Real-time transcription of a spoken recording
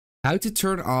How to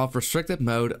turn off restricted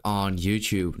mode on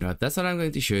YouTube. Now that's what I'm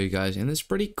going to show you guys in this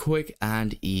pretty quick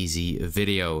and easy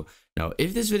video. Now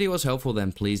if this video was helpful,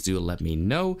 then please do let me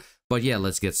know. But yeah,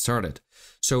 let's get started.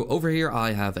 So over here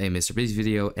I have a Mr. Beast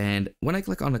video, and when I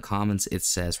click on the comments it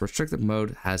says restricted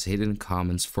mode has hidden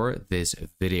comments for this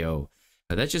video.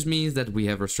 Now that just means that we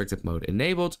have restricted mode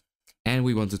enabled and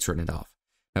we want to turn it off.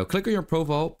 Now click on your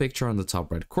profile picture on the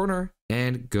top right corner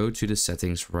and go to the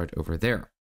settings right over there.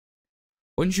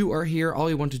 Once you are here, all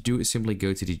you want to do is simply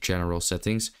go to the general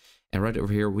settings, and right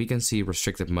over here we can see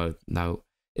restricted mode. Now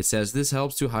it says this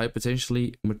helps to hide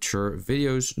potentially mature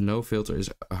videos. No filter is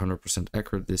 100%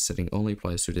 accurate. This setting only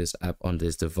applies to this app on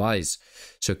this device.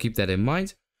 So keep that in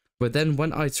mind. But then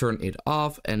when I turn it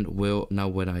off and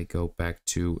when I go back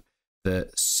to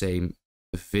the same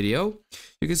video,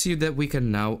 you can see that we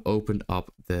can now open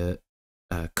up the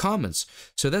comments.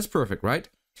 So that's perfect, right?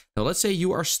 Now let's say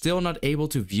you are still not able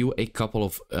to view a couple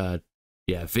of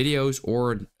videos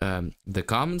or the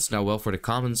comments. Now, well, for the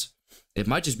comments, it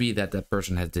might just be that that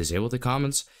person has disabled the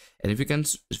comments. And if you can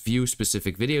view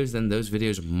specific videos, then those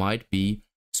videos might be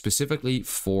specifically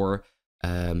for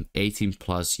 18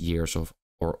 plus years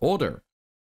or older.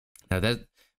 Now that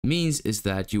means is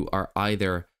that you are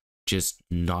either just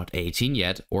not 18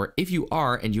 yet, or if you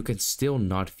are and you can still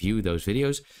not view those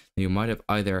videos, then you might have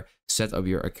either set up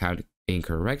your account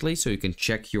incorrectly. So you can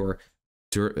check your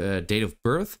date of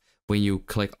birth when you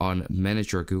click on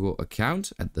manage your Google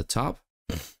account at the top.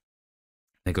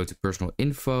 Then go to personal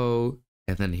info,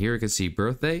 and then here you can see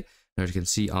birthday. Now you can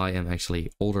see I am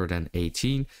actually older than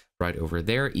 18 right over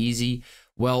there. Easy.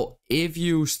 Well, if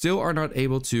you still are not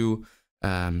able to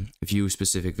view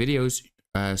specific videos,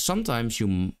 sometimes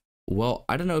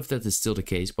I don't know if that is still the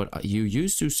case, but you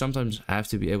used to sometimes have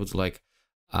to be able to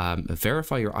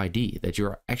verify your ID that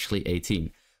you're actually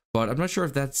 18. But I'm not sure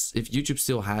if YouTube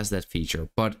still has that feature.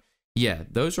 But yeah,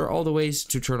 those are all the ways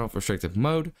to turn off restricted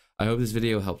mode. I hope this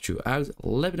video helped you out.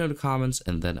 Let me know in the comments,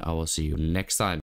 and then I will see you next time.